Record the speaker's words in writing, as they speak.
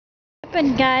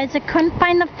happened, guys. I couldn't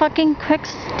find the fucking quick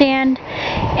stand,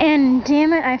 and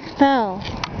damn it, I fell.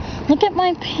 Look at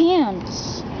my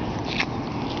pants.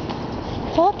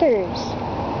 Fuckers.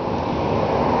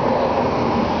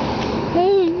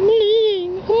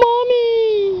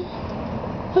 Mommy!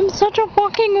 I'm such a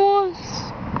fucking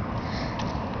wuss.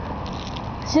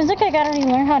 Seems like I gotta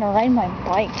relearn how to ride my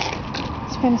bike.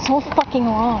 It's been so fucking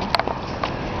long.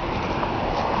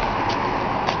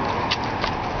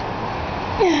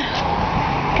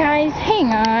 Guys,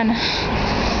 hang on.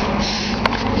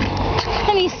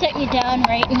 Let me set you down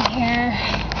right in here.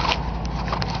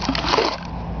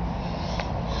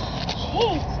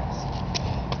 Jesus.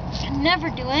 I can never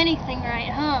do anything right,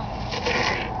 huh?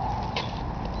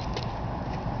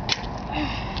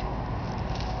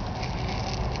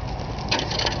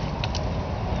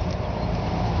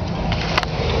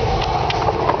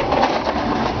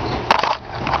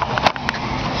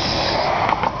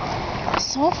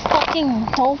 So fucking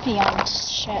dopey on this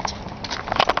shit.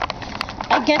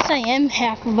 I guess I am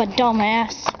half of a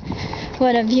dumbass,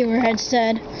 what a viewer had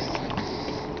said.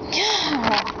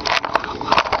 God.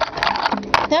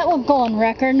 That would go on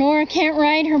record. Nornna can't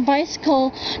ride her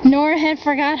bicycle. Nornna had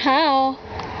forgot how.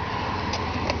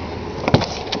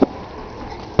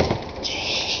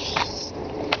 Jeez.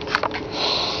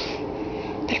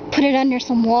 Better put it under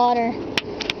some water.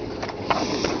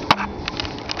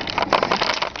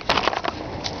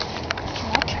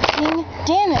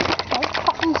 Damn it! Don't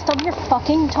fucking stub your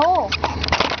fucking toe.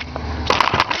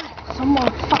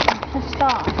 Someone fucking pissed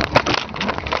off.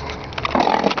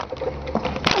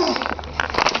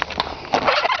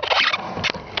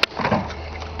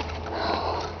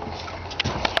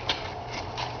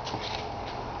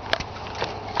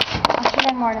 I should have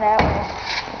done more to that way.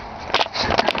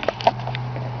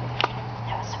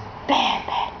 That was bad.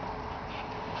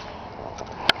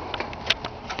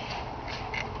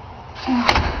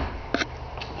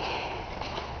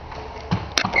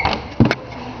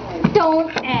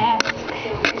 Don't ask.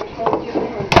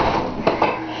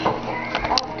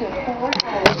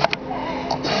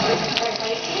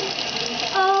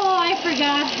 Oh, I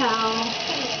forgot how.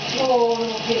 Oh,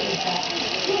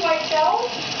 you white belt?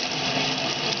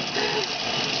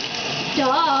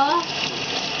 Duh.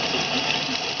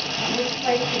 Which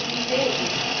place did you take?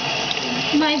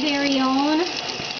 My very own.